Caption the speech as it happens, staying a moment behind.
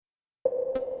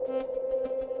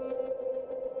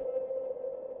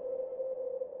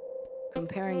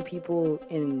comparing people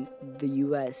in the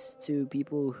U.S. to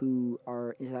people who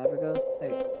are in South Africa,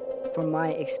 from my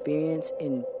experience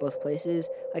in both places,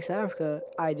 South Africa,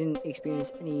 I didn't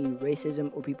experience any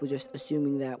racism or people just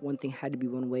assuming that one thing had to be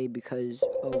one way because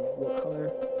of what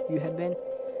color you had been.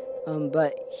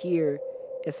 But here,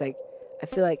 it's I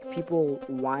feel like people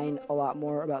whine a lot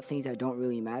more about things that don't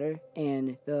really matter,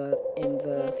 and the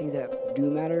things that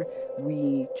do matter,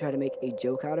 we try to make a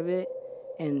joke out of it,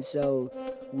 and so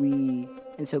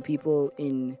people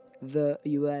in the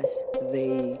U.S.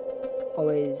 they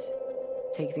always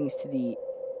take things to the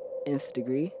nth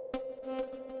degree.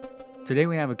 Today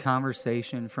we have a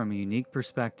conversation from a unique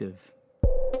perspective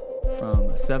from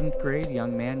a 7th grade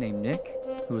young man named Nick,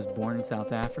 who was born in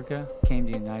South Africa, came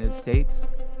to the United States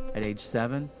at age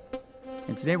 7.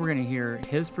 And today we're going to hear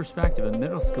his perspective, a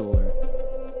middle schooler,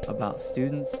 about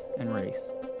students and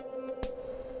race.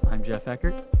 I'm Jeff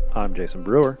Eckert. I'm Jason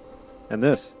Brewer. And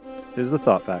this is The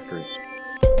Thought Factory.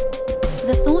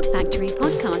 The Thought Factory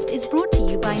podcast is brought to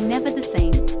you by Never the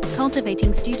Same,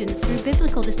 cultivating students through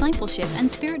biblical discipleship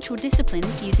and spiritual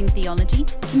disciplines using theology,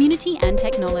 community, and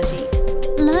technology.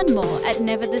 Learn more at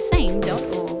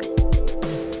neverthesame.org.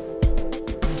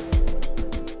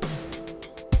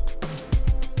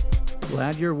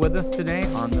 Glad you're with us today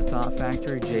on The Thought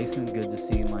Factory. Jason, good to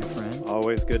see you, my friend.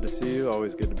 Always good to see you.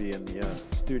 Always good to be in the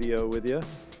studio with you.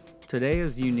 Today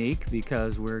is unique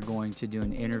because we're going to do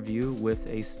an interview with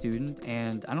a student,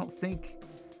 and I don't think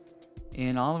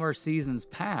in all of our seasons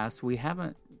past we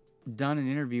haven't done an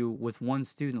interview with one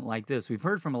student like this. We've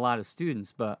heard from a lot of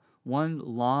students, but one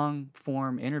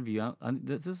long-form interview,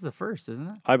 this is the first, isn't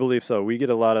it? I believe so. We get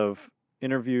a lot of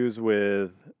interviews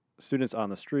with students on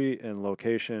the street and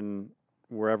location,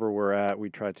 wherever we're at. We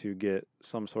try to get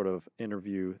some sort of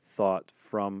interview thought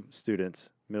from students,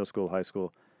 middle school, high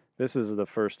school. This is the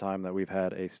first time that we've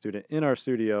had a student in our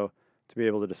studio to be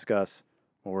able to discuss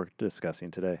what we're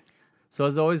discussing today. So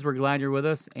as always, we're glad you're with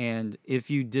us. And if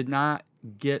you did not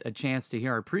get a chance to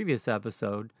hear our previous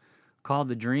episode called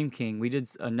The Dream King, we did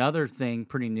another thing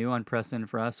pretty new,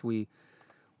 unprecedented for us. We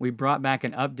brought back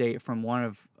an update from one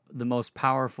of the most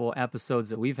powerful episodes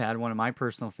that we've had, one of my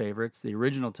personal favorites. The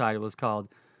original title was called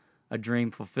A Dream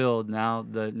Fulfilled. Now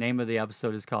the name of the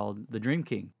episode is called The Dream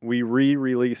King. We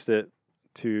re-released it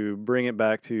to bring it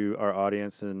back to our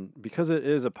audience, and because it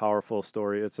is a powerful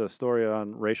story, it's a story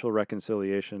on racial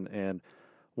reconciliation and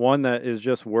one that is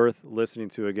just worth listening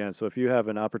to again. So if you have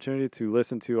an opportunity to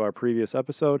listen to our previous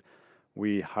episode,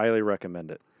 we highly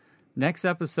recommend it. Next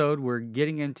episode, we're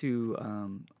getting into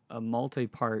some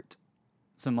multi-part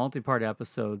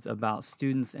episodes about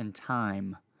students and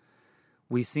time.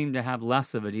 We seem to have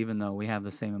less of it, even though we have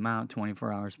the same amount,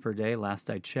 24 hours per day, last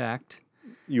I checked.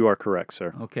 You are correct,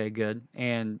 sir. Okay, good.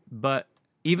 But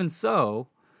even so,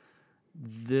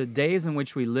 the days in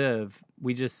which we live,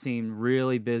 we just seem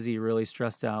really busy, really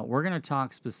stressed out. We're going to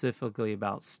talk specifically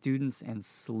about students and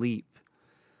sleep.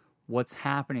 What's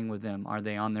happening with them? Are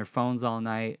they on their phones all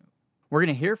night? We're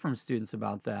going to hear from students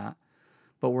about that,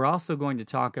 but we're also going to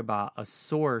talk about a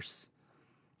source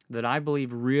that I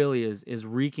believe really is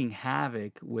wreaking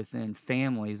havoc within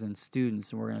families and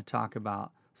students, and we're going to talk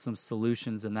about some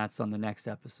solutions, and that's on the next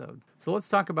episode. So let's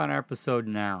talk about our episode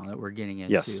now that we're getting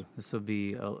into. Yes. This will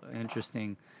be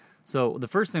interesting. So the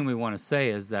first thing we want to say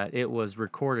is that it was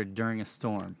recorded during a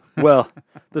storm. Well,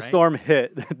 the Right? storm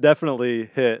definitely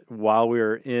hit while we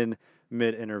were in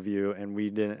mid-interview, and we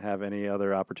didn't have any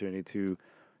other opportunity to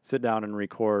sit down and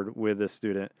record with this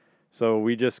student. So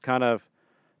we just kind of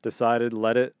decided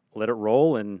let it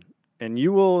roll, and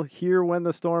you will hear when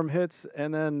the storm hits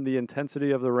and then the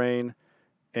intensity of the rain.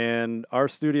 And our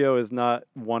studio is not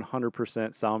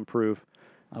 100% soundproof.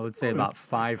 I would say about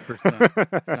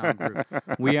 5% soundproof.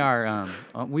 We are,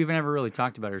 we've never really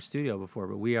talked about our studio before,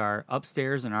 but we are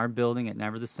upstairs in our building at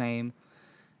Never the Same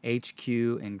HQ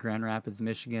in Grand Rapids,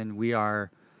 Michigan. We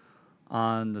are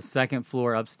on the second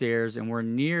floor upstairs, and we're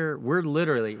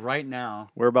literally right now.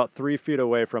 We're about 3 feet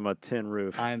away from a tin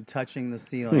roof. I'm touching the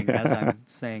ceiling as I'm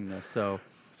saying this, so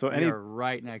we are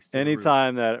right next to the roof.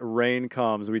 Anytime that rain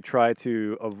comes, we try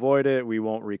to avoid it. We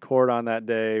won't record on that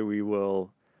day. We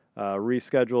will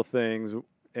reschedule things.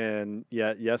 And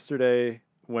yet yesterday,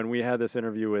 when we had this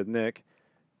interview with Nick,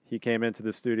 he came into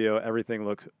the studio. Everything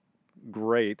looked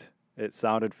great. It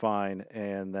sounded fine.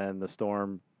 And then the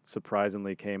storm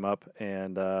surprisingly came up,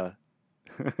 and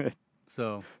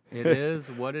so it is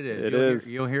what it is.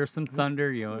 You'll hear some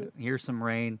thunder. You'll hear some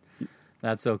rain.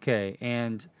 That's okay.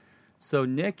 And so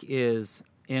Nick is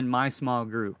in my small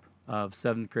group of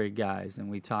 7th grade guys,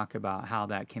 and we talk about how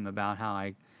that came about, how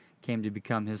I came to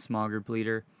become his small group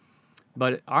leader.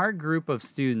 But our group of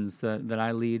students that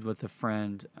I lead with a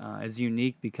friend is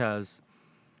unique because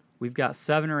we've got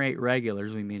 7 or 8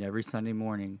 regulars. We meet every Sunday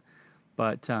morning.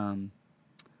 But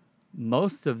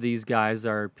most of these guys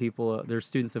are people, they're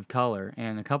students of color,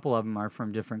 and a couple of them are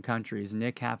from different countries.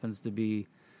 Nick happens to be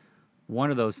one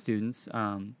of those students.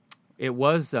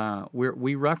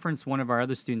 We referenced one of our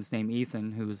other students named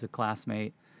Ethan, who was a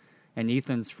classmate, and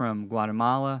Ethan's from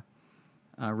Guatemala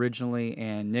originally,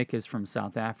 and Nick is from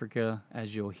South Africa,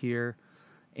 as you'll hear.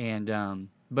 And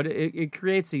but it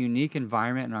creates a unique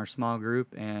environment in our small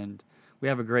group, and we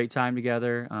have a great time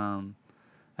together.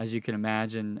 As you can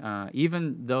imagine,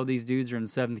 even though these dudes are in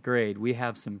 7th grade, we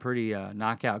have some pretty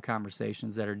knockout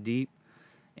conversations that are deep,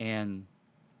 and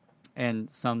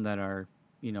some that are,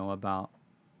 about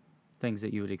things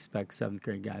that you would expect 7th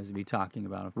grade guys to be talking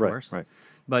about, of course. Right.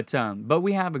 But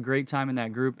we have a great time in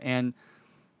that group, and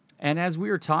as we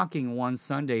were talking one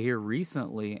Sunday here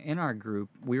recently in our group,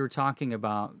 we were talking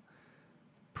about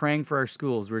praying for our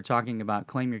schools. We were talking about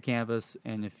Claim Your Campus,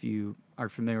 and if you are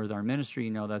familiar with our ministry,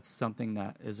 you know that's something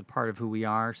that is a part of who we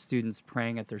are, students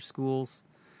praying at their schools.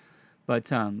 But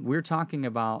we were talking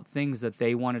about things that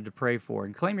they wanted to pray for.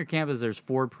 In Claim Your Campus, there's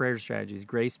 4 prayer strategies: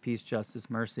 grace, peace, justice,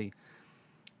 mercy.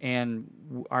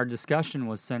 And our discussion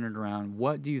was centered around,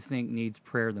 what do you think needs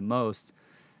prayer the most?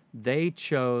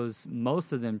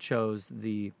 Most of them chose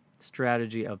the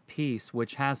strategy of peace,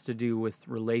 which has to do with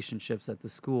relationships at the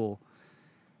school.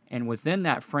 And within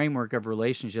that framework of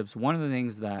relationships, one of the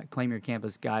things that Claim Your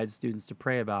Campus guides students to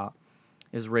pray about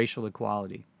is racial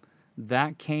equality.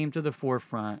 That came to the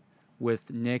forefront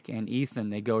with Nick and Ethan.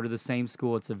 They go to the same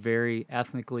school. It's a very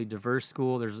ethnically diverse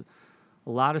school. There's a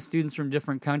lot of students from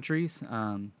different countries,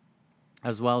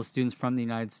 as well as students from the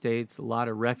United States, a lot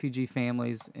of refugee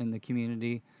families in the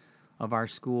community of our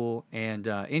school. And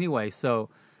anyway, so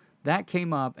that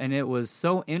came up, and it was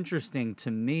so interesting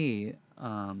to me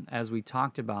as we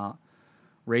talked about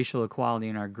racial equality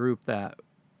in our group that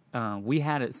we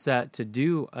had it set to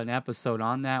do an episode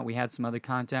on that. We had some other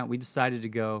content. We decided to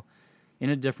go in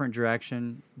a different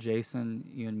direction, Jason,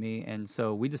 you and me, and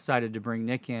so we decided to bring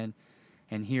Nick in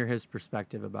and hear his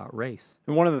perspective about race.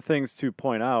 And one of the things to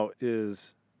point out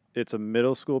is it's a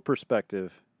middle school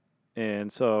perspective. And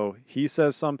so he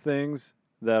says some things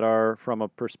that are from a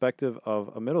perspective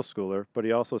of a middle schooler, but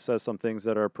he also says some things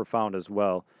that are profound as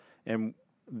well. And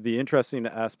the interesting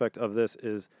aspect of this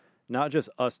is not just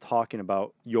us talking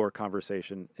about your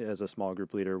conversation as a small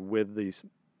group leader with these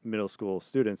middle school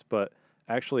students, but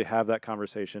actually have that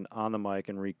conversation on the mic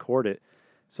and record it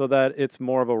so that it's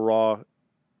more of a raw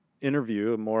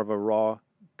interview, more of a raw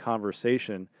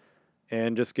conversation,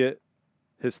 and just get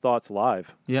his thoughts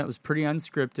live. Yeah, it was pretty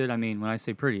unscripted. I mean, when I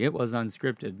say pretty, it was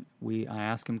unscripted. I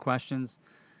asked him questions,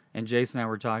 and Jason and I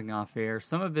were talking off air.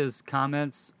 Some of his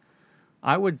comments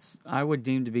I would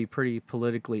deem to be pretty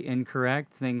politically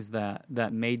incorrect, things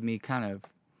that made me kind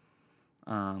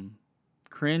of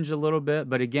cringe a little bit.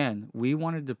 But again, we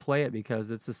wanted to play it because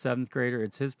it's a 7th grader.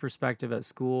 It's his perspective at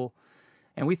school.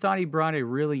 And we thought he brought a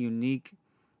really unique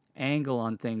angle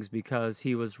on things because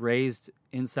he was raised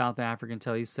in South Africa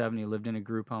until he's 7. He lived in a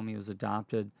group home. He was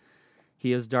adopted.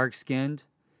 He is dark-skinned,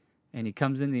 and he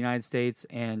comes in the United States,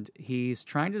 and he's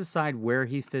trying to decide where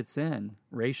he fits in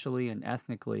racially and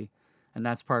ethnically, and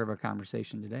that's part of our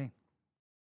conversation today.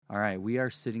 All right, we are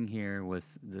sitting here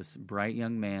with this bright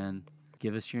young man.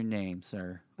 Give us your name,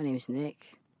 sir. My name is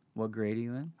Nick. What grade are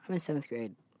you in? I'm in 7th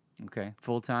grade. Okay.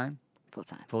 Full-time?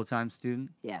 Full-time. Full-time student?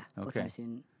 Yeah, full-time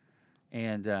student.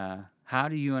 And how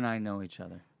do you and I know each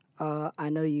other? I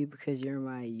know you because you're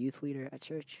my youth leader at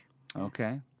church.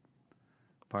 Okay.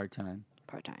 Part-time.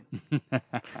 Part-time. All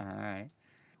right.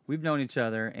 We've known each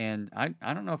other, and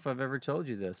I don't know if I've ever told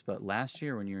you this, but last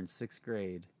year when you were in 6th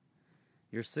grade,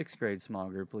 your 6th grade small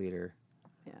group leader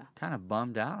kind of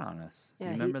bummed out on us. Yeah,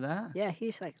 you remember that? Yeah, he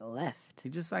just left. He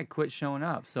just quit showing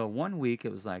up. So one week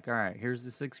it was all right, here's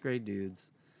the 6th grade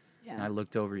dudes. Yeah. And I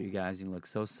looked over at you guys, and you looked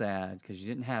so sad because you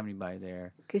didn't have anybody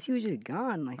there. Because he was just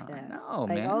gone like that. No,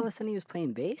 man. All of a sudden he was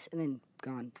playing bass and then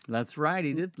gone. That's right,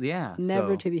 he did. Yeah.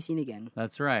 Never to be seen again.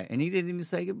 That's right. And he didn't even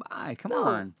say goodbye. Come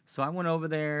on. So I went over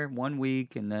there 1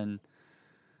 week, and then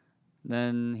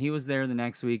he was there the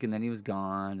next week, and then he was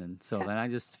gone. And so then I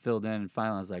just filled in, and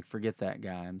finally I was like, forget that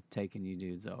guy. I'm taking you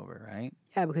dudes over, right?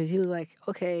 Yeah, because he was like,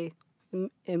 okay,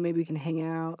 and maybe we can hang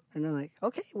out. And I'm like,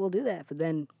 okay, we'll do that. But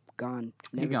then gone.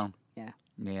 You gone. Yeah.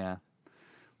 Yeah.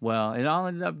 Well, it all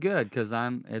ended up good because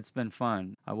it's been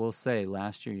fun. I will say,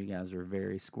 last year you guys were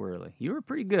very squirrely. You were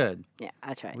pretty good. Yeah,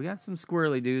 I tried. We got some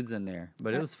squirrely dudes in there,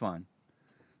 but it was fun.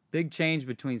 Big change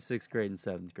between 6th grade and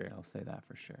 7th grade, I'll say that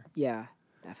for sure. Yeah.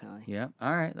 definitely. Yeah.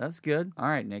 All right. That's good. All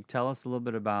right, Nick, tell us a little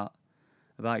bit about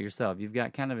yourself. You've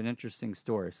got kind of an interesting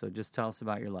story, so just tell us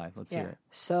about your life. Let's hear it.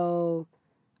 So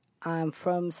I'm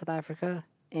from South Africa,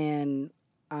 and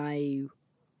I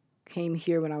came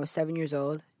here when I was 7 years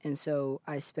old, and so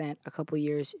I spent a couple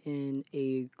years in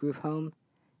a group home.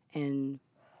 And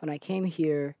when I came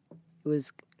here, it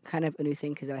was kind of a new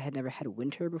thing because I had never had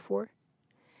winter before,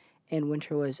 and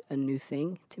winter was a new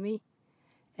thing to me.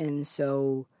 And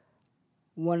so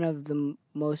one of the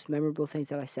most memorable things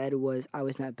that I said was I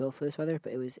was not built for this weather,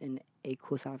 but it was in a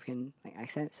cool South African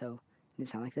accent, so it didn't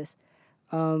sound like this.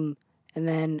 And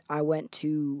then I went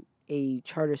to a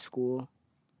charter school,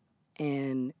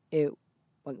 and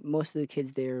most of the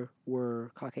kids there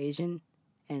were Caucasian,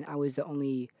 and I was the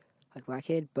only black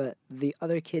kid. But the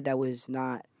other kid that was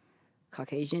not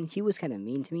Caucasian, he was kind of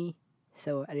mean to me,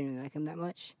 so I didn't really like him that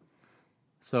much.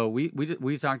 So we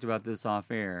talked about this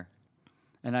off air,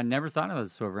 and I never thought of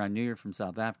this before. I knew you're from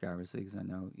South Africa, obviously, because I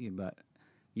know you, but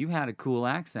you had a cool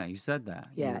accent. You said that.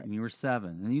 Yeah. And you were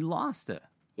 7, and you lost it.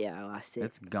 Yeah, I lost it.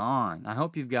 It's gone. I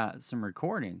hope you've got some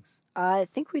recordings. I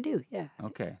think we do, yeah.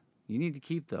 Okay. You need to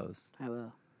keep those. I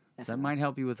will. So that might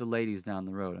help you with the ladies down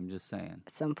the road. I'm just saying.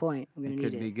 At some point, I'm going to need it.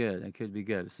 It could be good. It could be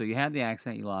good. So you had the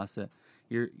accent. You lost it.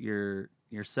 You're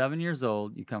 7 years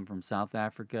old. You come from South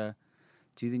Africa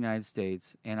to the United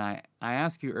States. And I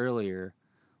asked you earlier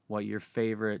what your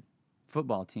favorite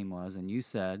football team was, and you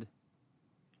said?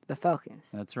 The Falcons.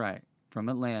 That's right, from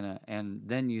Atlanta. And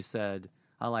then you said,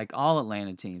 I like all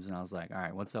Atlanta teams. And I was like, all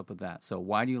right, what's up with that? So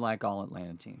why do you like all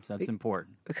Atlanta teams? That's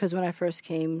important. Because when I first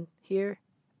came here,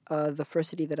 the first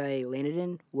city that I landed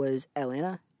in was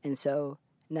Atlanta. And so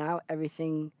now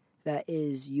everything that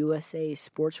is USA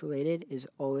sports related is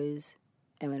always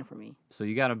Atlanta for me. So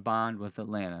you got a bond with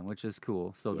Atlanta, which is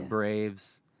cool. So the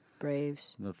Braves,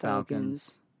 the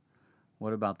Falcons.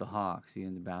 What about the Hawks? You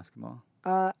into basketball?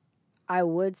 I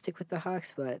would stick with the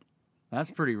Hawks, but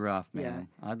that's pretty rough, man.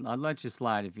 Yeah. I'd let you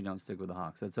slide if you don't stick with the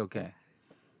Hawks. That's okay.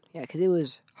 Yeah, because it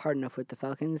was hard enough with the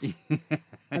Falcons.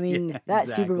 I mean, yeah, that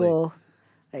exactly. Super Bowl.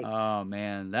 Oh,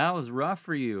 man, that was rough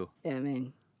for you. Yeah,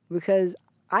 man. Because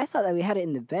I thought that we had it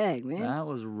in the bag, man. That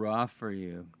was rough for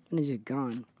you. And it's just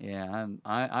gone. Yeah,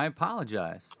 I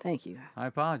apologize. Thank you. I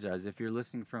apologize. If you're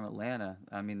listening from Atlanta,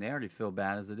 I mean, they already feel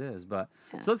bad as it is. But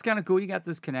so it's kind of cool. You got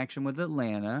this connection with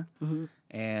Atlanta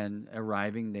and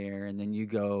arriving there. And then you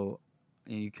go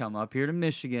and you come up here to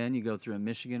Michigan. You go through a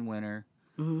Michigan winter.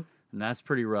 And that's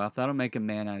pretty rough. That'll make a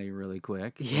man out of you really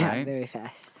quick. Yeah, right? Very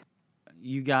fast.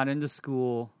 You got into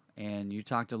school and you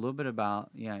talked a little bit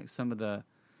about some of the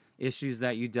issues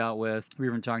that you dealt with. We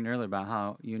were talking earlier about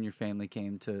how you and your family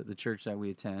came to the church that we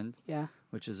attend,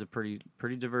 which is a pretty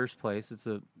diverse place.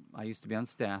 I used to be on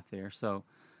staff there. So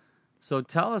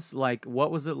tell us,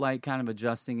 what was it like kind of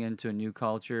adjusting into a new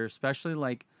culture,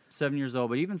 especially 7 years old,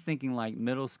 but even thinking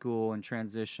middle school and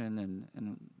transition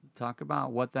and talk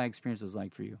about what that experience was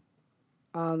like for you.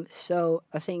 So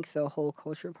I think the whole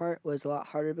culture part was a lot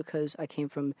harder because I came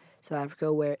from South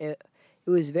Africa where it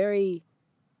was very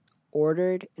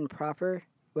ordered and proper,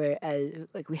 whereas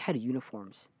we had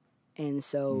uniforms, and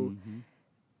so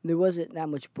there wasn't that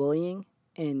much bullying.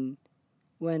 And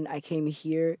when I came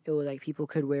here, it was people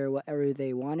could wear whatever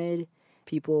they wanted.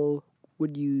 People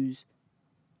would use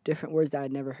different words that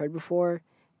I'd never heard before,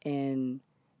 and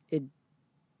it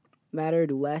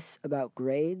mattered less about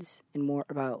grades and more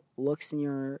about looks and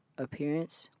your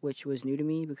appearance, which was new to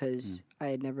me because I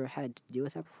had never had to deal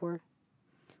with that before.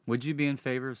 Would you be in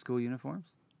favor of school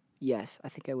uniforms? Yes, I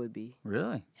think I would be.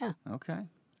 Really? Yeah. Okay.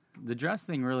 The dress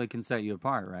thing really can set you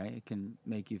apart, right? It can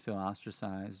make you feel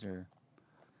ostracized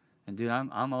And dude,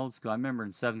 I'm old school. I remember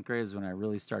in 7th grade is when I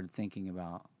really started thinking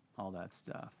about all that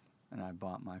stuff. And I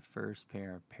bought my first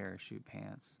pair of parachute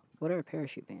pants. What are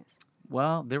parachute pants?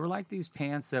 Well, they were these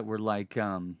pants that were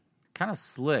kind of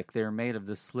slick. They were made of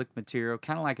this slick material,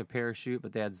 kind of like a parachute,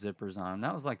 but they had zippers on them.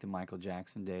 That was the Michael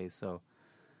Jackson days. So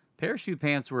parachute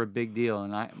pants were a big deal.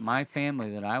 And my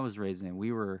family that I was raised in,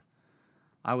 we were,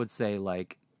 I would say,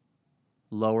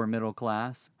 lower middle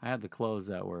class. I had the clothes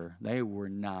they were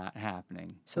not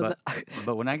happening. So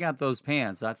but when I got those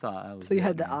pants, I thought I was. So you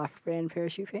had the off-brand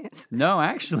parachute pants? No,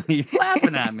 actually, you're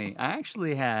laughing at me. I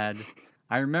actually had.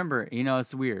 I remember,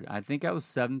 it's weird. I think I was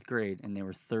 7th grade, and they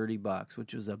were $30,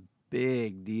 which was a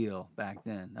big deal back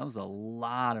then. That was a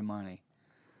lot of money.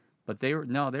 But they were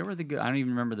the good. I don't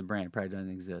even remember the brand. It probably doesn't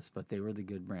exist, but they were the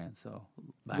good brand. So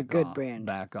brand.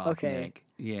 Back off, okay. Nick.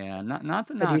 Yeah, not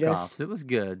the Adidas. knockoffs. It was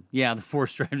good. Yeah, the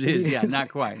 4-striped is. Yeah, not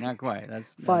quite.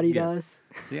 That's Adidas.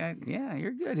 See,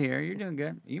 you're good here. You're doing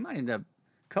good. You might end up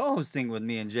co-hosting with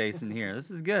me and Jason here.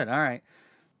 This is good. All right.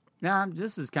 Now,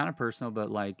 this is kind of personal,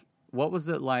 but like, what was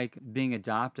it like being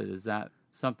adopted? Is that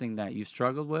something that you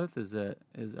struggled with?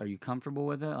 Are you comfortable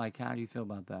with it? Like, how do you feel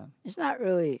about that? It's not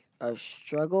really a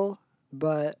struggle,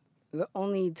 but the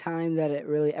only time that it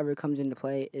really ever comes into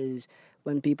play is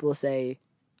when people say,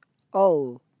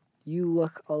 "Oh, you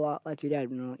look a lot like your dad."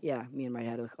 And I'm like, yeah, me and my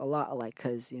dad look a lot alike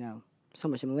because, so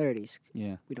much similarities.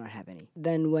 Yeah. We don't have any.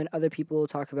 Then when other people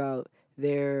talk about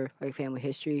their family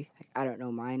history, I don't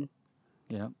know mine.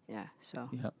 Yep. Yeah, so.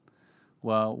 Yep.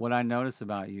 Well, what I notice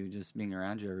about you just being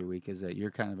around you every week is that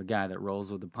you're kind of a guy that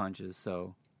rolls with the punches.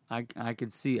 So I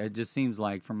could see, it just seems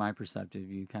like from my perspective,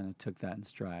 you kind of took that in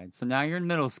stride. So now you're in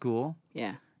middle school.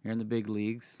 Yeah. You're in the big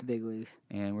leagues. The big leagues.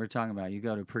 And we're talking about you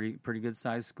go to a pretty good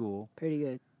sized school. Pretty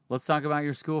good. Let's talk about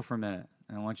your school for a minute.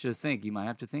 And I want you to think. You might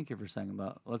have to think here for a second,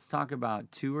 but let's talk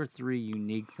about 2 or 3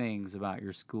 unique things about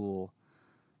your school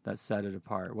that set it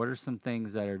apart. What are some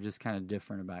things that are just kind of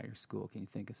different about your school? Can you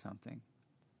think of something?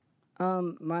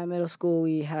 My middle school,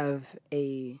 we have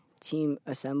a team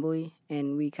assembly,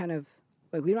 and we kind of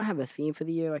we don't have a theme for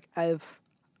the year. Like I've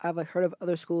heard of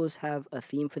other schools have a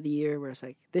theme for the year where it's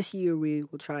like this year we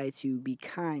will try to be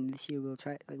kind. This year we'll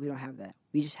try we don't have that.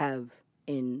 We just have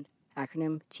an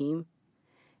acronym team,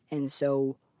 and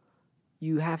so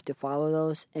you have to follow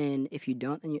those. And if you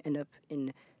don't, then you end up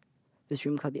in this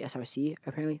room called the SRC.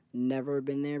 Apparently, never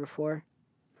been there before.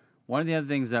 One of the other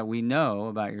things that we know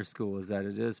about your school is that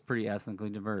it is pretty ethnically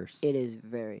diverse. It is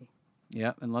very.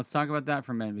 Yep, and let's talk about that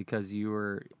for a minute because we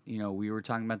were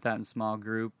talking about that in small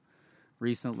group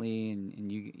recently, and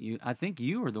you I think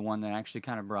you were the one that actually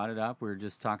kind of brought it up. We were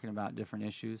just talking about different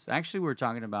issues. Actually, we were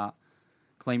talking about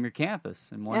Claim Your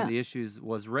Campus, and one of the issues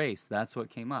was race. That's what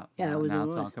came up. Yeah, now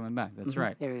it's all coming back. That's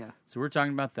right. There we go. So we're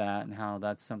talking about that and how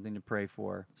that's something to pray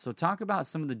for. So talk about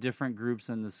some of the different groups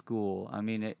in the school. I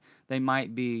mean, they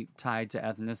might be tied to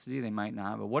ethnicity, they might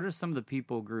not, but what are some of the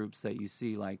people groups that you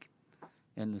see like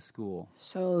in the school?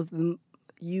 So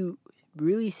you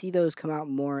really see those come out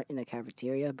more in the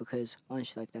cafeteria because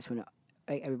lunch, that's when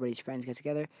everybody's friends get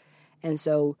together. And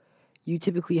so you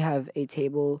typically have a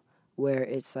table where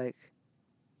it's like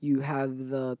you have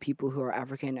the people who are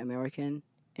African American,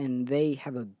 and they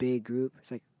have a big group.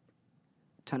 It's like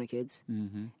a ton of kids.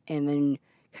 Mm-hmm. And then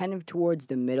kind of towards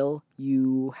the middle,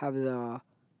 you have the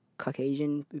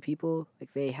Caucasian people.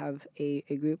 Like they have a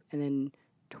group. And then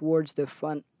towards the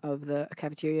front of the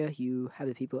cafeteria, you have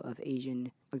the people of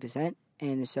Asian descent.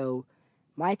 And so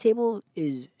my table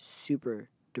is super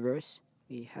diverse.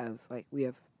 We have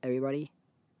everybody.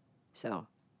 So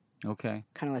Okay.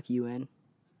 kind of like UN.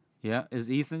 Yeah.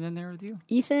 Is Ethan in there with you?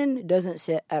 Ethan doesn't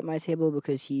sit at my table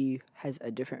because he has a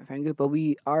different friend group, but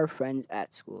we are friends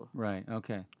at school. Right.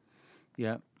 Okay.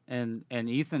 Yeah. And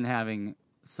Ethan having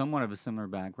somewhat of a similar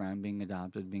background, being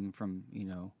adopted, being from,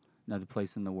 another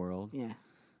place in the world. Yeah.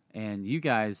 And you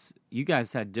guys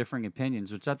had differing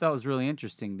opinions, which I thought was really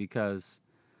interesting because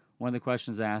one of the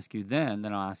questions I asked you then,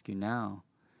 that I'll ask you now,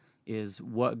 is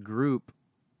what group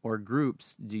or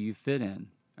groups do you fit in?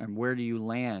 And where do you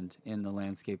land in the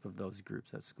landscape of those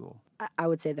groups at school? I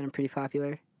would say that I'm pretty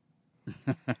popular.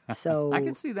 So I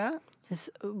can see that.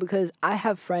 Because I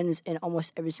have friends in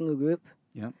almost every single group.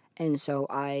 Yep. And so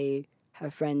I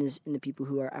have friends in the people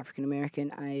who are African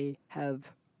American.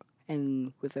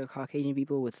 And with the Caucasian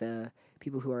people, with the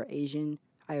people who are Asian,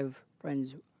 I have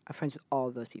friends with all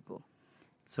of those people.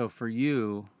 So for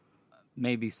you,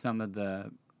 maybe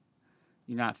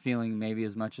you're not feeling maybe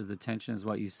as much of the tension as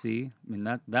what you see. I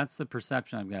mean, that's the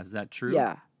perception I've got. Is that true?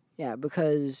 Yeah,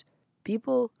 because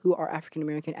people who are African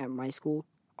American at my school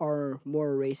are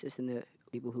more racist than the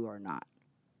people who are not.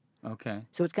 Okay.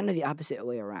 So it's kind of the opposite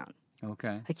way around.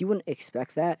 Okay. Like you wouldn't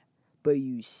expect that, but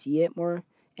you see it more.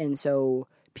 And so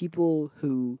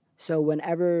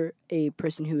whenever a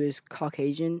person who is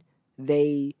Caucasian,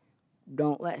 they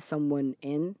don't let someone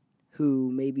in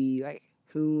who may be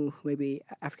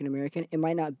African American. It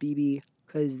might not be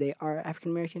because they are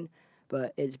African American,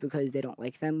 but it's because they don't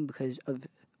like them because of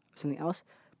something else.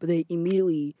 But they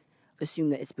immediately assume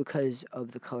that it's because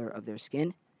of the color of their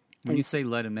skin. When you say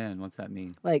let them in, what's that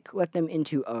mean? Like let them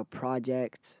into a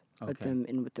project, let Okay. them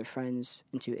in with their friends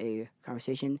into a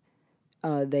conversation.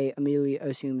 They immediately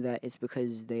assume that it's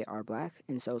because they are black,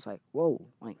 and so it's like, whoa,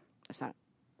 that's not.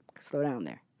 Slow down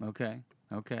there. Okay.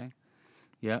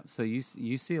 Yep. So you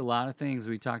see a lot of things.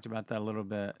 We talked about that a little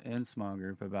bit in small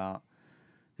group about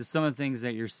just some of the things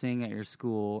that you're seeing at your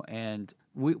school. And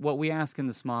what we asked in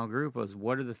the small group was,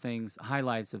 what are the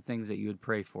highlights of things that you would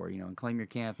pray for? In Claim Your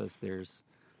Campus, there's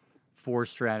 4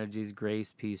 strategies: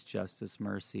 grace, peace, justice,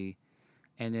 mercy.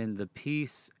 And in the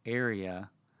peace area,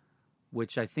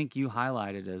 which I think you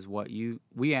highlighted as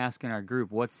we ask in our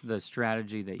group, what's the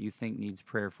strategy that you think needs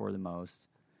prayer for the most?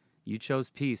 You chose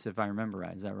peace, if I remember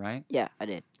right. Is that right? Yeah, I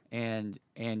did. And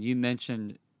you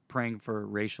mentioned praying for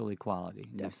racial equality.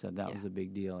 You said that yeah. was a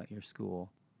big deal at your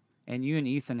school. And you and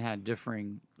Ethan had a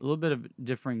little bit of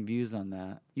differing views on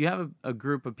that. You have a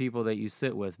group of people that you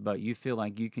sit with, but you feel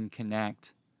like you can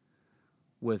connect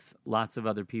with lots of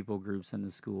other people groups in the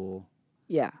school.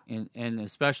 Yeah. And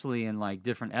especially in like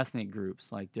different ethnic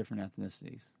groups, like different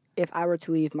ethnicities. If I were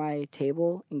to leave my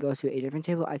table and go to a different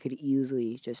table, I could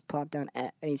easily just plop down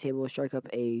at any table, strike up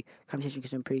a conversation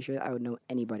because I'm pretty sure that I would know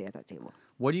anybody at that table.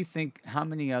 What do you think, how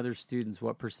many other students,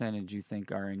 what percentage you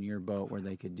think are in your boat where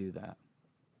they could do that?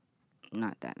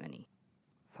 Not that many.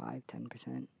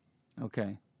 5-10%.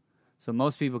 Okay. So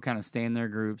most people kind of stay in their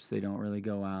groups. They don't really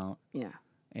go out. Yeah.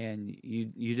 And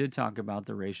you did talk about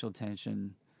the racial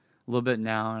tension a little bit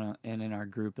now and in our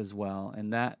group as well.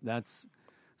 And that's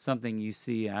something you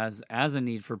see as a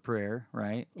need for prayer,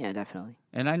 right? Yeah, definitely.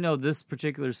 And I know this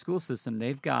particular school system,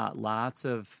 they've got lots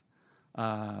of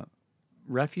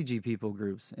refugee people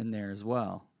groups in there as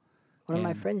well. One of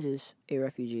my friends is a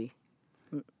refugee.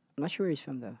 I'm not sure where he's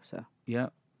from, though. So.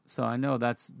 Yep. So I know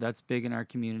that's big in our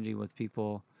community with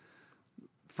people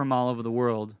from all over the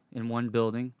world in one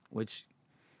building, which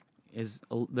is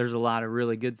there's a lot of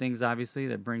really good things, obviously,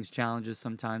 that brings challenges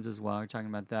sometimes as well. We're talking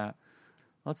about that.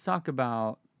 Let's talk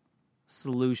about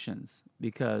solutions,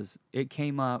 because it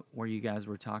came up where you guys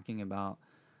were talking about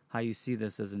how you see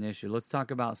this as an issue. Let's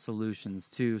talk about solutions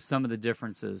to some of the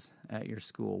differences at your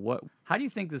school. How do you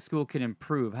think the school could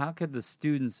improve? How could the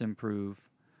students improve?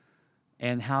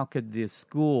 And how could the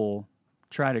school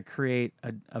try to create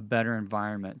a better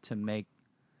environment to make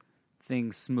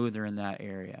things smoother in that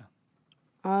area?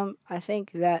 I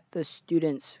think that the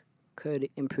students could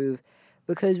improve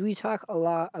because we talk a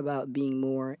lot about being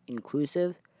more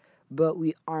inclusive, but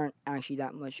we aren't actually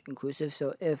that much inclusive.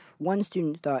 So if one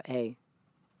student thought, hey,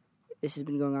 this has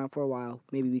been going on for a while,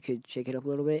 maybe we could shake it up a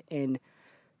little bit, and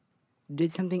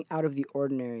did something out of the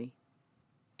ordinary,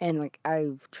 and like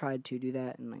I've tried to do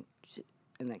that and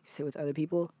sit with other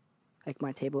people, like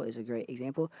my table is a great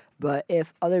example. But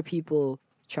if other people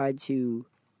tried to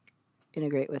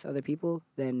integrate with other people,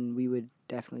 then we would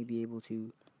definitely be able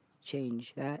to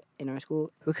change that in our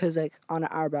school. Because like on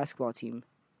our basketball team,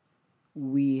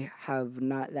 we have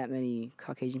not that many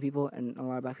Caucasian people and a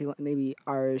lot of black people. Maybe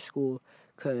our school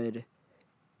could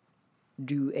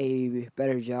do a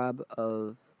better job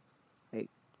of like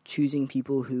choosing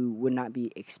people who would not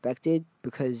be expected,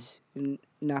 because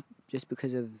not just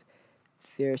because of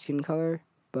their skin color,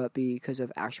 but because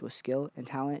of actual skill and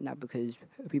talent, not because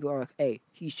people are like, hey,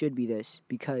 he should be this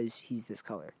because he's this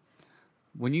color.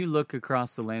 When you look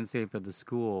across the landscape of the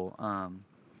school,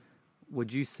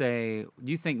 do you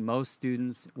think most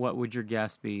students, what would your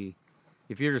guess be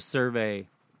if you were to survey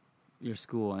your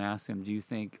school and ask them, do you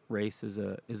think race is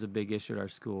a big issue at our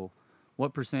school?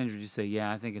 What percentage would you say,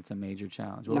 yeah, I think it's a major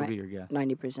challenge? What would be your guess?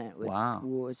 90%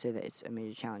 would say that it's a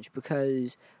major challenge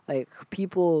because like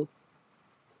people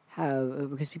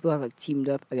have like teamed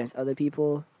up against other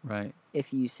people. Right.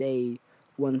 If you say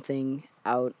one thing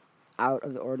out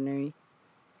of the ordinary.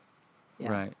 Yeah.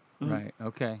 Right. Mm-hmm. Right.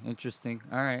 Okay. Interesting.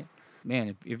 All right.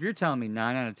 Man, if you're telling me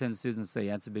 9 out of 10 students say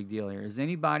that's a big deal here, is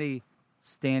anybody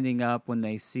standing up when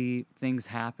they see things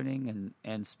happening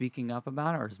and speaking up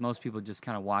about it, or is most people just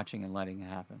kind of watching and letting it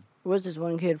happen? There was this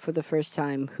one kid for the first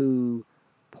time who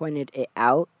pointed it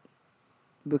out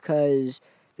because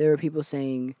there were people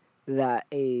saying that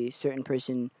a certain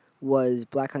person was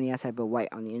black on the outside but white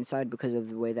on the inside because of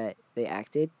the way that they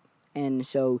acted. And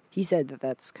so he said that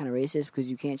that's kind of racist because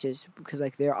you can't because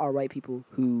like there are white people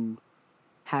who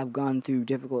have gone through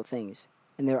difficult things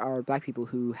and there are black people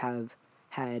who have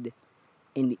had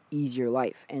an easier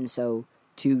life. And so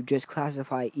to just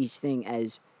classify each thing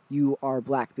as you are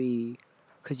black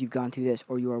because you've gone through this,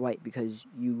 or you are white because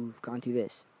you've gone through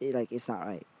this, it's not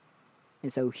right.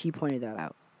 And so he pointed that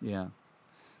out. Yeah.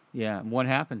 Yeah. And what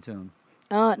happened to him?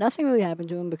 Nothing really happened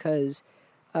to him because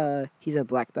he's a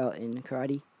black belt in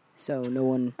karate. So no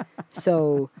one.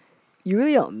 So you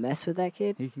really don't mess with that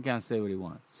kid. He can kind of say what he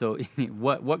wants. So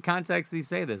what context did he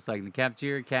say this? Like in the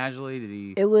cafeteria, casually? Did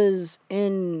he? It was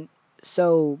in.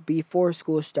 So before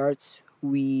school starts,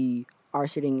 we are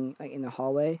sitting like in the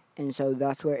hallway, and so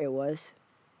that's where it was.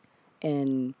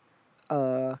 And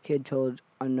a kid told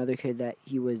another kid that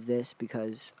he was this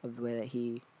because of the way that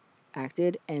he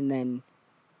acted, and then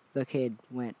the kid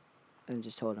went and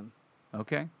just told him.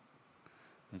 Okay.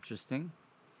 Interesting.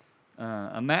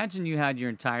 Imagine you had your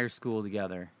entire school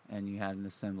together and you had an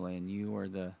assembly and you were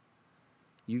the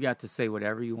you got to say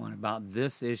whatever you want about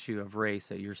this issue of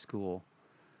race at your school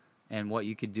and what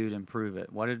you could do to improve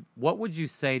it, what would you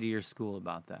say to your school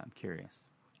about that? I'm curious.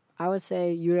 I would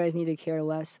say you guys need to care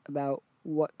less about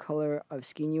what color of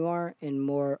skin you are and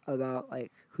more about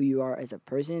like who you are as a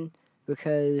person,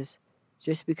 because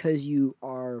just because you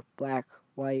are black,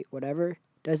 white, whatever,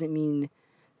 doesn't mean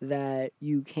that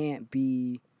you can't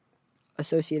be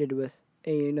associated with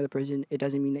another person. It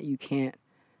doesn't mean that you can't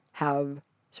have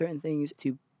certain things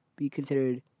to be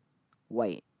considered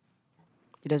white.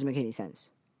 It doesn't make any sense.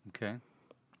 Okay.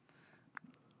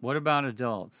 What about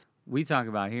adults? We talk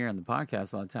about here on the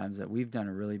podcast a lot of times that we've done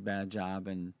a really bad job,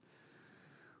 and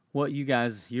what you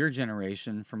guys, your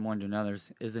generation from one to another,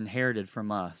 is inherited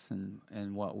from us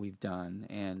and what we've done.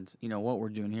 And, you know, what we're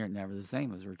doing here at Never the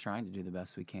Same is we're trying to do the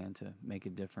best we can to make a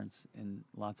difference in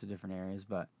lots of different areas.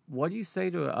 But what do you say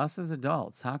to us as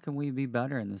adults? How can we be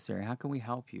better in this area? How can we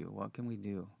help you? What can we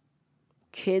do?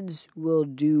 Kids will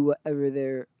do whatever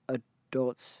their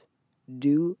adults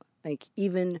do. Like,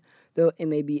 even though it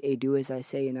may be a do as I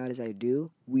say and not as I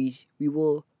do, we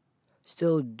will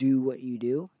still do what you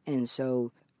do. And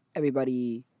so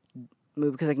everybody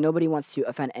move, because like nobody wants to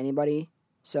offend anybody,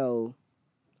 so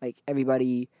like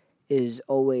everybody is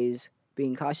always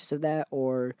being cautious of that,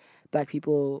 or black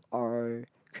people are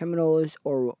criminals,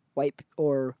 or white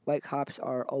cops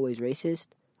are always racist.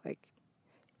 Like,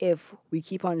 if we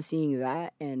keep on seeing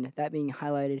that and that being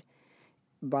highlighted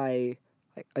by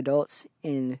like adults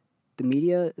in the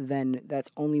media, then that's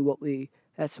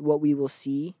what we will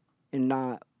see and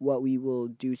not what we will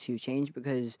do to change,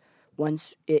 because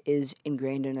once it is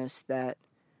ingrained in us that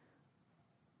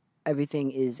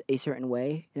everything is a certain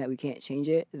way and that we can't change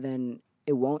it, then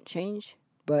it won't change.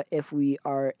 But if we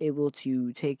are able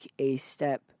to take a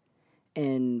step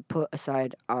and put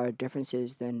aside our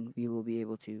differences, then we will be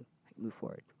able to move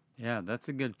forward. Yeah, that's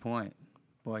a good point.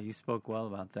 Boy, you spoke well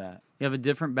about that. You have a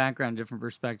different background, different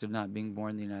perspective, not being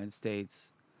born in the United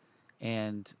States.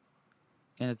 And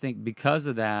I think because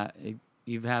of that,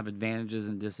 you have advantages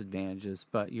and disadvantages,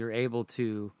 but you're able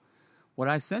to, what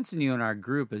I sense in you in our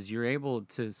group is you're able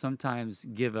to sometimes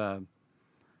give a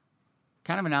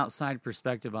kind of an outside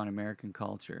perspective on American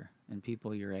culture and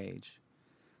people your age.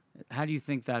 How do you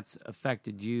think that's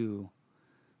affected you?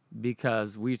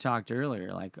 Because we talked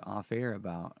earlier, like off air,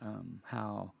 about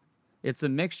how it's a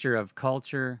mixture of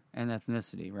culture and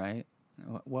ethnicity, right?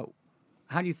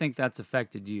 How do you think that's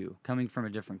affected you, coming from a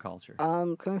different culture?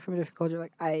 Coming from a different culture,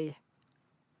 like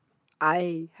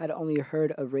I had only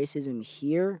heard of racism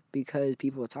here because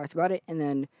people talked about it, and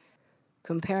then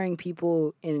comparing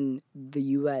people in the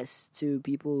U.S. to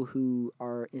people who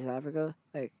are in South Africa,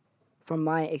 like from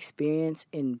my experience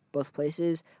in both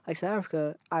places, like South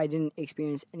Africa, I didn't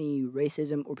experience any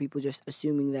racism or people just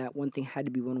assuming that one thing had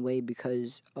to be one way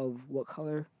because of what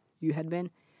color you had been.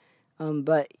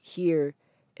 But here,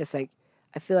 it's like,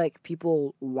 I feel like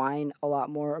people whine a lot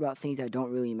more about things that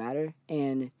don't really matter,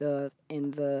 and the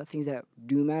things that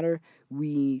do matter,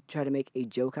 we try to make a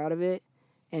joke out of it,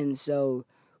 and so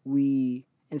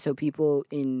people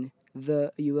in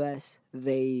the U.S.,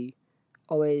 they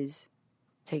always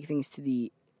take things to the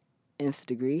nth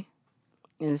degree,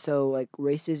 and so like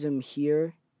racism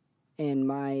here, in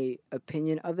my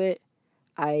opinion of it,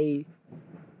 I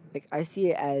see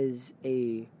it as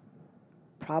a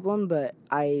problem, but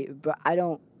I've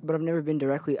never been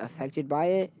directly affected by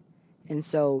it, and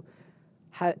so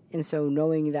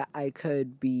knowing that I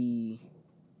could be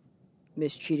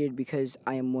mistreated because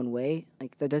I am one way,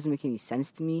 like that doesn't make any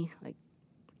sense to me. Like,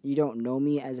 you don't know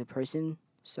me as a person,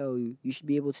 so you should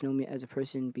be able to know me as a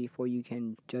person before you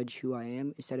can judge who I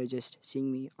am, instead of just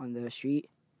seeing me on the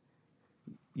street.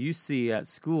 You see at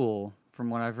school, from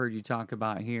what I've heard you talk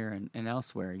about here and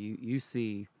elsewhere, you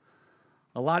see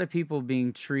a lot of people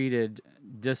being treated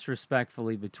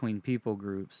disrespectfully between people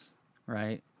groups,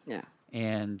 right? Yeah.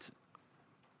 And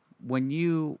when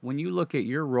you look at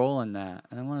your role in that,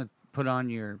 and I want to put on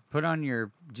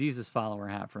your Jesus follower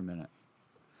hat for a minute.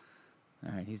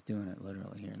 All right, he's doing it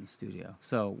literally here in the studio.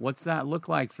 So, what's that look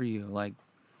like for you? Like,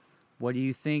 what do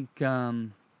you think?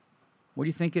 What do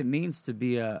you think it means to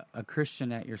be a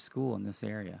Christian at your school in this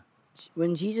area?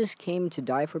 When Jesus came to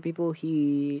die for people,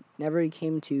 he never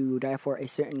came to die for a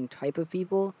certain type of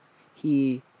people.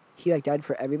 He like died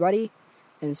for everybody.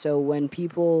 And so when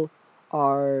people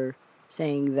are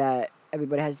saying that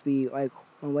everybody has to be like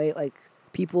one way, like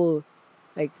people,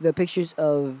 like the pictures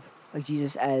of like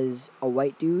Jesus as a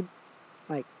white dude,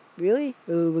 like really?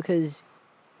 Because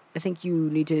I think you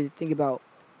need to think about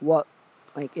what,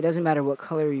 like, it doesn't matter what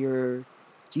color your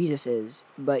Jesus is,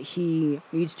 but he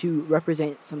needs to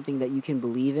represent something that you can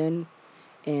believe in,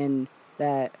 and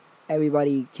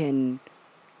everybody can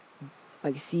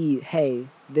like see, hey,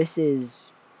 this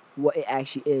is what it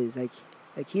actually is. Like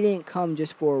he didn't come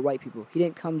just for white people. He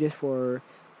didn't come just for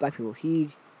black people. He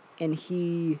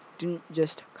didn't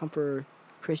just come for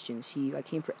Christians. He like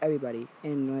came for everybody.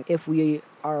 And like if we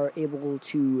are able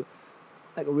to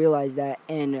like realize that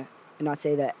and not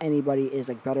say that anybody is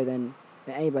like better than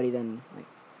anybody, then like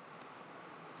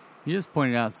You just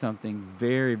pointed out something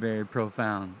very, very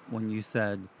profound when you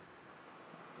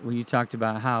talked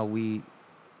about how we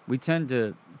tend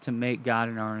to make God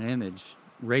in our own image,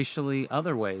 racially,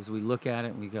 other ways. We look at it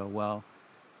and we go, well,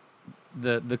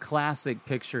 the classic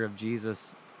picture of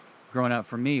Jesus growing up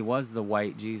for me was the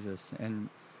white Jesus. And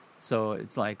so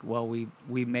it's like, well,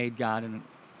 we made God in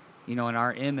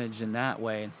our image in that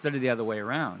way instead of the other way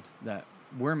around, that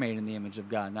we're made in the image of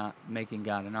God, not making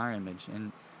God in our image.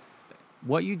 And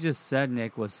what you just said,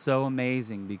 Nick, was so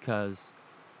amazing, because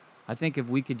I think if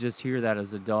we could just hear that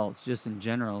as adults, just in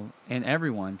general, and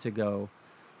everyone, to go,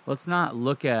 let's not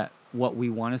look at what we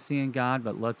want to see in God,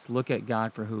 but let's look at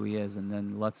God for who he is, and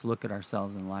then let's look at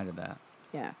ourselves in light of that.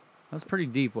 yeah. That was pretty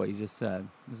deep what you just said.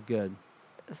 It was good.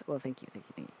 Well, thank you.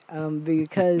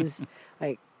 Because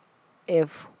like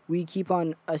if we keep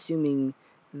on assuming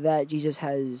that Jesus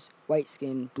has white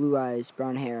skin, blue eyes,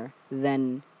 brown hair,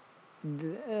 then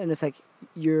and it's like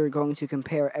you're going to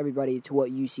compare everybody to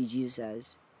what you see Jesus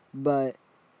as, but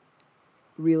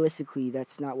realistically,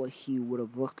 that's not what he would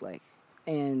have looked like.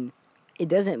 And it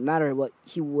doesn't matter what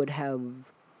he would have,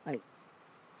 like,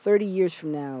 30 years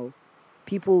from now,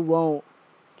 people won't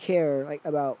care, like,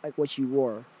 about, like, what you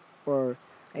wore, or,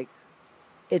 like,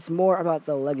 it's more about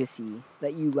the legacy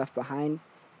that you left behind.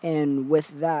 And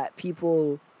with that,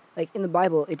 people, like, in the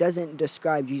Bible, it doesn't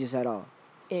describe Jesus at all.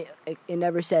 It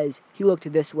never says he looked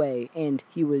this way and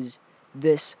he was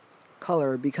this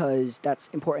color, because that's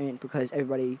important, because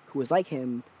everybody who was like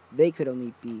him, they could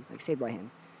only be like saved by him.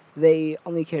 They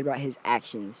only cared about his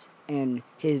actions and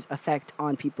his effect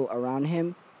on people around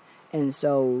him. And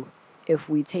so if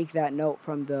we take that note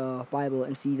from the Bible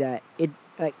and see that it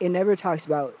never talks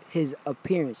about his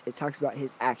appearance, it talks about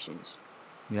his actions.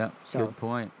 Yeah, So- good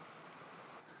point.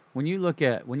 When you look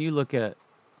at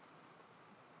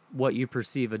what you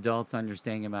perceive adults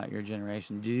understanding about your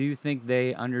generation, do you think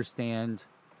they understand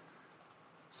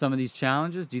some of these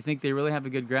challenges? Do you think they really have a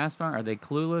good grasp on it? Are they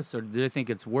clueless, or do they think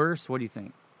it's worse? What do you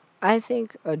think? I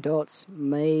think adults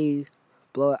may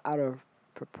blow it out of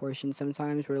proportion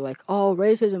sometimes. We're like, oh,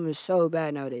 racism is so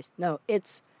bad nowadays. No,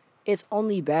 it's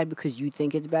only bad because you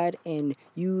think it's bad, and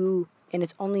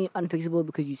it's only unfixable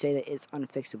because you say that it's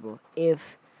unfixable.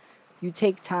 If you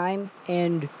take time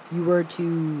and you were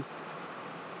to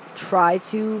try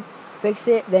to fix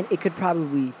it, then it could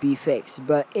probably be fixed.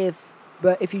 But if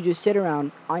you just sit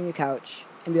around on your couch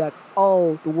and be like,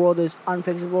 oh, the world is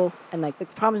unfixable, and like the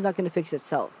problem is not going to fix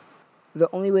itself. The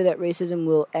only way that racism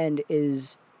will end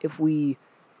is if we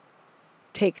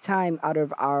take time out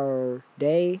of our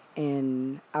day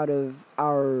and out of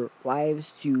our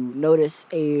lives to notice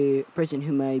a person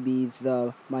who may be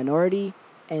the minority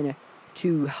and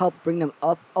to help bring them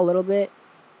up a little bit,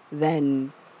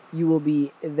 then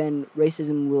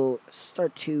racism will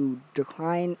start to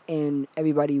decline and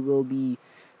everybody will be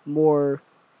more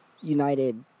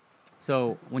united.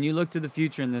 So when you look to the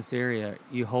future in this area,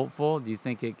 you hopeful? Do you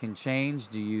think it can change?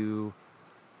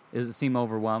 Does it seem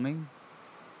overwhelming?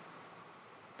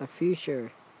 The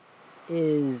future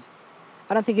is,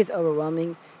 I don't think it's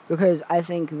overwhelming, because I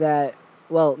think that,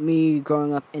 well, me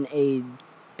growing up in a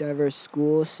diverse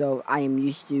school, so I am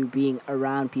used to being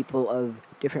around people of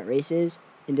different races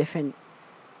and different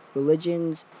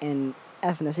religions and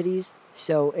ethnicities,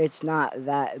 so it's not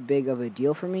that big of a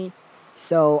deal for me.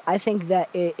 So I think that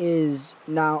it is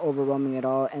not overwhelming at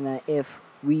all, and that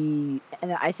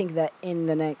I think that in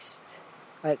the next,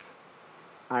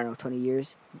 20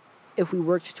 years, if we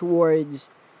worked towards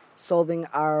solving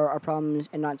our problems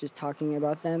and not just talking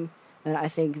about them, then I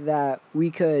think that we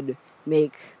could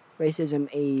make racism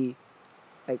a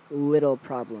little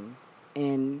problem,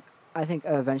 and I think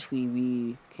eventually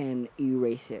we can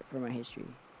erase it from our history.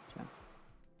 So.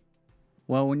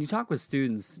 Well, when you talk with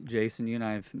students, Jason, you and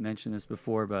I have mentioned this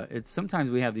before, but it's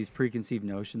sometimes we have these preconceived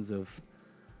notions of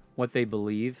what they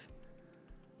believe,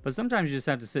 but sometimes you just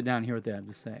have to sit down and hear what they have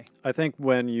to say. I think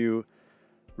when you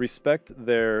respect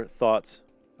their thoughts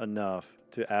enough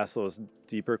to ask those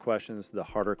deeper questions, the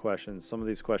harder questions, some of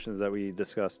these questions that we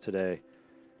discussed today,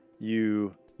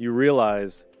 you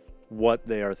realize what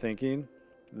they are thinking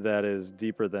that is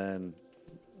deeper than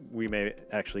we may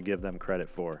actually give them credit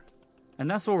for.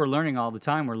 And that's what we're learning all the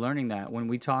time. We're learning that when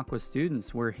we talk with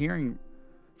students, we're hearing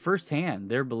firsthand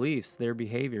their beliefs, their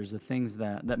behaviors, the things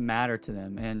that matter to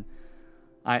them. And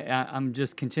I'm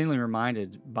just continually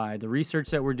reminded by the research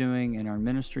that we're doing in our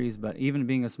ministries, but even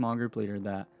being a small group leader,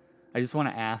 that I just want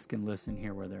to ask and listen,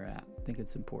 hear where they're at. I think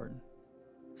it's important.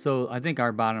 So I think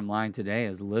our bottom line today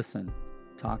is listen,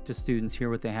 talk to students, hear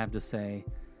what they have to say.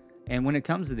 And when it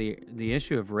comes to the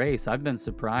issue of race, I've been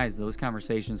surprised. Those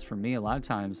conversations for me, a lot of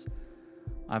times,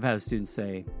 I've had students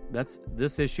say,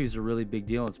 this issue is a really big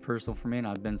deal. It's personal for me, and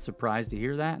I've been surprised to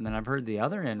hear that. And then I've heard the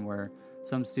other end where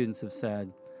some students have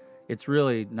said, it's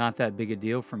really not that big a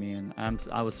deal for me, and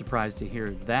I was surprised to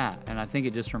hear that. And I think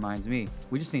it just reminds me,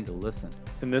 we just need to listen.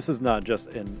 And this is not just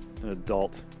an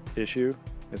adult issue.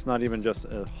 It's not even just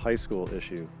a high school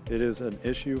issue. It is an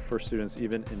issue for students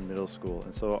even in middle school.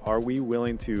 And so are we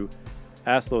willing to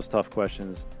ask those tough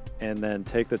questions and then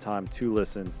take the time to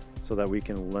listen so that we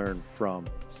can learn from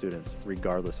students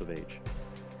regardless of age?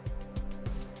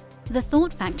 The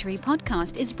Thought Factory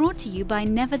podcast is brought to you by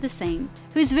Never the Same,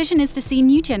 whose vision is to see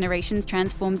new generations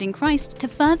transformed in Christ to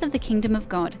further the kingdom of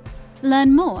God.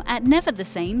 Learn more at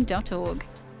neverthesame.org.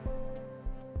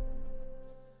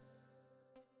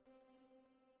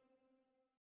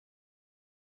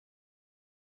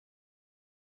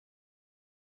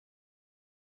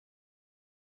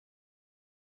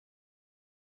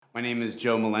 My name is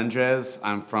Joe Melendrez.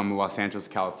 I'm from Los Angeles,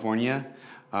 California.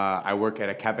 I work at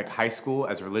a Catholic high school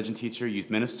as a religion teacher, youth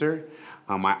minister.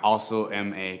 I also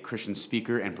am a Christian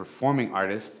speaker and performing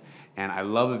artist, and I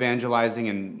love evangelizing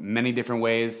in many different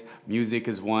ways. Music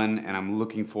is one, and I'm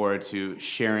looking forward to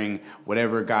sharing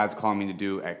whatever God's calling me to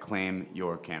do at Claim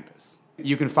Your Campus.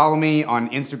 You can follow me on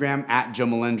Instagram at Joe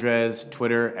Melendrez,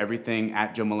 Twitter, everything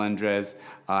at Joe Melendrez,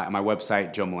 and my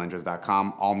website,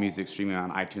 joemelendrez.com. All music streaming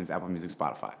on iTunes, Apple Music,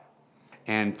 Spotify.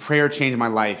 And prayer changed my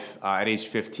life at age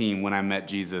 15 when I met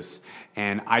Jesus.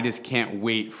 And I just can't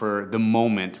wait for the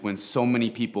moment when so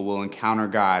many people will encounter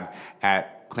God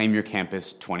at Claim Your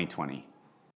Campus 2020.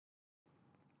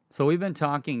 So we've been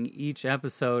talking each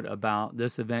episode about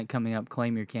this event coming up,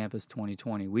 Claim Your Campus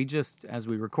 2020. We just, as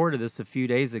we recorded this a few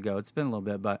days ago, it's been a little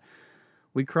bit, but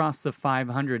we crossed the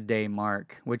 500-day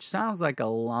mark, which sounds like a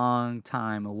long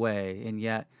time away, and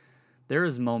yet there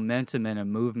is momentum and a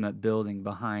movement building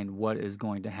behind what is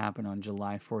going to happen on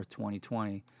July 4th,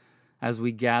 2020, as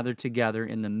we gather together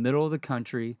in the middle of the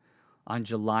country on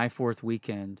July 4th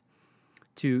weekend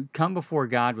to come before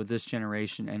God with this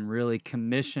generation and really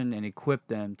commission and equip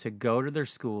them to go to their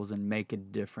schools and make a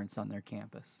difference on their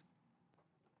campus.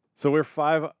 So we're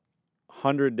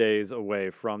 500 days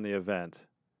away from the event.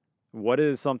 What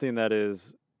is something that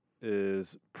is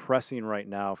pressing right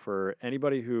now for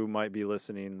anybody who might be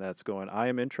listening that's going, I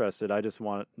am interested, I just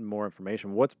want more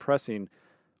information? What's pressing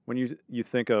when you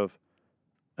think of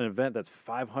an event that's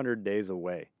 500 days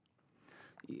away?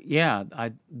 Yeah,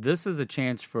 this is a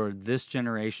chance for this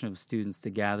generation of students to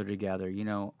gather together. You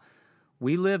know,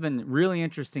 we live in really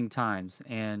interesting times,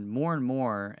 and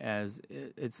more, as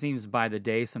it seems by the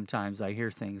day sometimes, I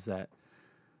hear things that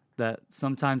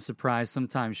sometimes surprise,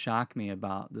 sometimes shock me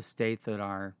about the state that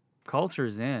our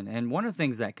culture's in. And one of the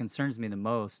things that concerns me the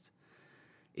most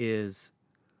is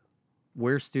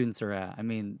where students are at. I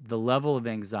mean, the level of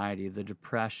anxiety, the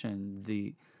depression,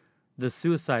 the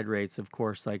suicide rates, of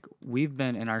course. Like, we've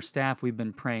been, in our staff, we've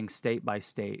been praying state by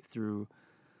state through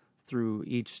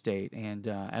each state. And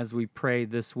as we prayed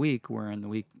this week, we're in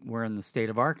the state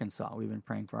of Arkansas. We've been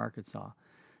praying for Arkansas.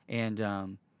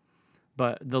 And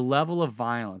but the level of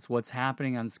violence, what's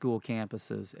happening on school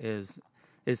campuses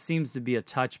it seems to be a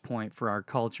touch point for our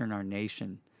culture and our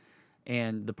nation.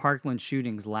 And the Parkland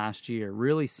shootings last year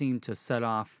really seemed to set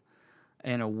off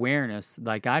an awareness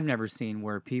like I've never seen,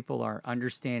 where people are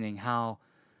understanding how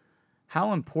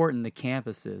important the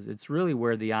campus is. It's really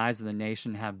where the eyes of the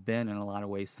nation have been in a lot of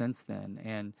ways since then.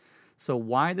 And so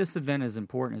why this event is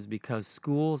important is because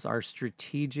schools are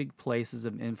strategic places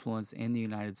of influence in the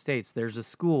United States. There's a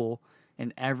school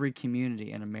in every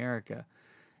community in America.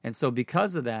 And so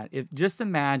because of that, just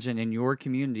imagine in your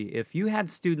community, if you had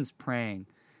students praying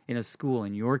in a school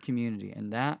in your community,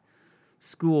 and that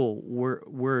school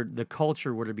where the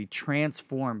culture were to be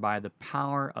transformed by the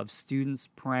power of students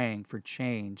praying for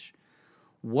change,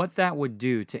 what that would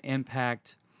do to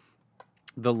impact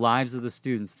the lives of the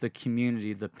students, the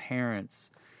community, the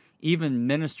parents, even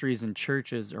ministries and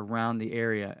churches around the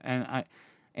area.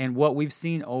 And what we've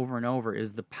seen over and over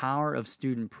is the power of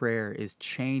student prayer is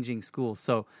changing schools.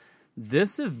 So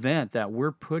this event that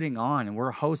we're putting on and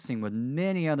we're hosting with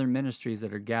many other ministries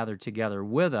that are gathered together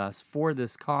with us for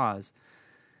this cause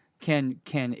can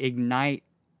ignite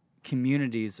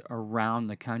communities around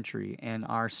the country. And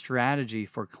our strategy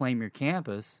for Claim Your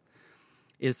Campus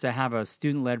is to have a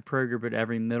student-led prayer group at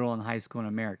every middle and high school in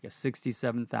America,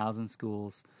 67,000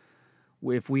 schools.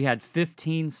 If we had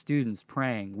 15 students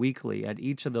praying weekly at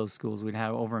each of those schools, we'd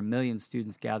have over 1 million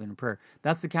students gathered in prayer.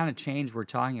 That's the kind of change we're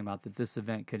talking about that this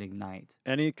event could ignite.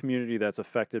 Any community that's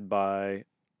affected by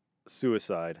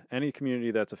suicide, any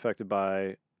community that's affected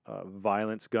by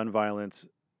violence, gun violence,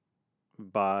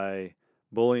 by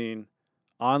bullying,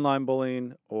 online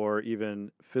bullying, or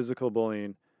even physical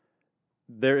bullying,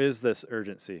 there is this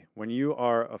urgency. When you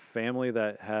are a family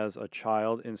that has a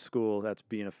child in school that's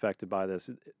being affected by this,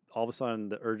 all of a sudden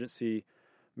the urgency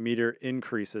meter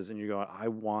increases and you go, I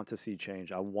want to see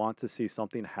change. I want to see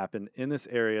something happen in this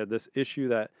area, this issue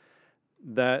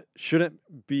that shouldn't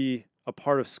be a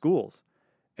part of schools.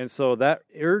 And so that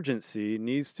urgency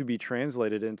needs to be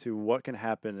translated into what can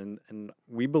happen. And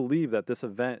we believe that this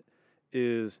event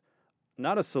is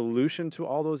not a solution to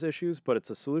all those issues, but it's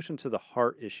a solution to the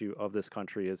heart issue of this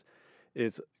country,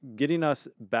 is getting us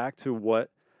back to what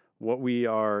we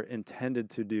are intended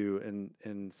to do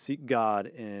and seek God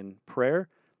in prayer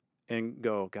and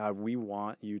go, God, we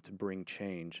want you to bring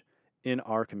change in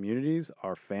our communities,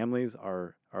 our families,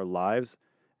 our lives,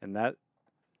 and that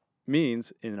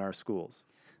means in our schools.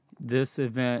 This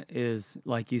event is,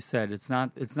 like you said, it's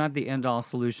not the end-all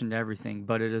solution to everything,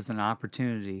 but it is an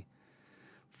opportunity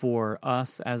for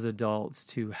us as adults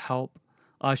to help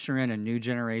usher in a new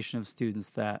generation of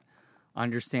students that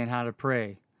understand how to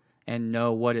pray and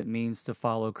know what it means to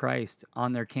follow Christ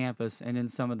on their campus and in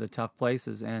some of the tough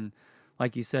places. And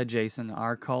like you said, Jason,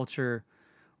 our culture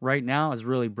right now is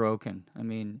really broken. I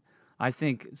mean, I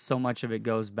think so much of it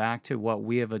goes back to what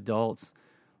we have adults,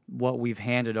 what we've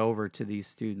handed over to these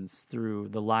students through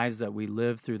the lives that we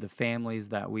live, through the families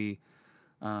that we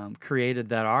created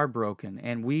that are broken.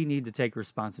 And we need to take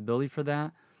responsibility for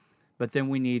that. But then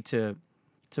we need to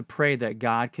pray that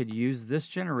God could use this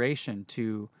generation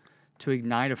to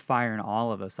ignite a fire in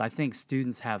all of us. I think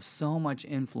students have so much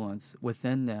influence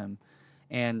within them.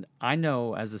 And I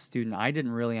know as a student, I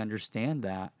didn't really understand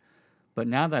that. But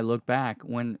now that I look back,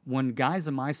 when guys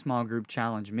in my small group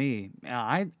challenge me,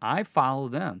 I follow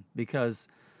them because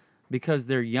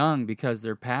they're young, because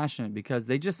they're passionate, because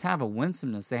they just have a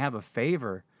winsomeness, they have a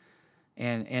favor.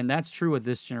 And that's true with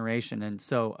this generation. And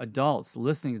so adults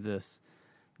listening to this,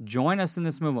 join us in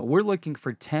this movement. We're looking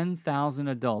for 10,000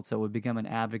 adults that would become an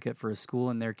advocate for a school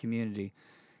in their community.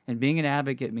 And being an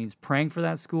advocate means praying for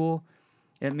that school.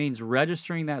 It means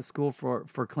registering that school for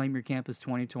Claim Your Campus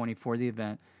 2020 for the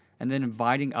event, and then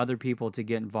inviting other people to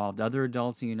get involved, other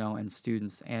adults and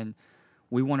students. And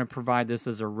we want to provide this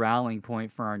as a rallying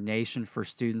point for our nation, for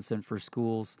students, and for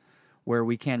schools where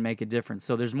we can make a difference.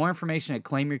 So there's more information at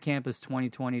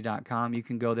claimyourcampus2020.com. You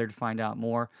can go there to find out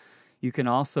more. You can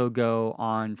also go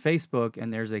on Facebook,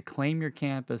 and there's a Claim Your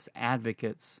Campus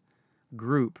Advocates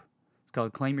group. It's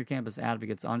called Claim Your Campus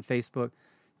Advocates on Facebook.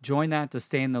 Join that to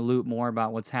stay in the loop more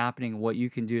about what's happening, what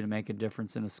you can do to make a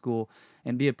difference in a school,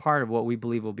 and be a part of what we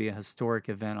believe will be a historic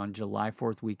event on July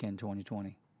 4th weekend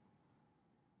 2020.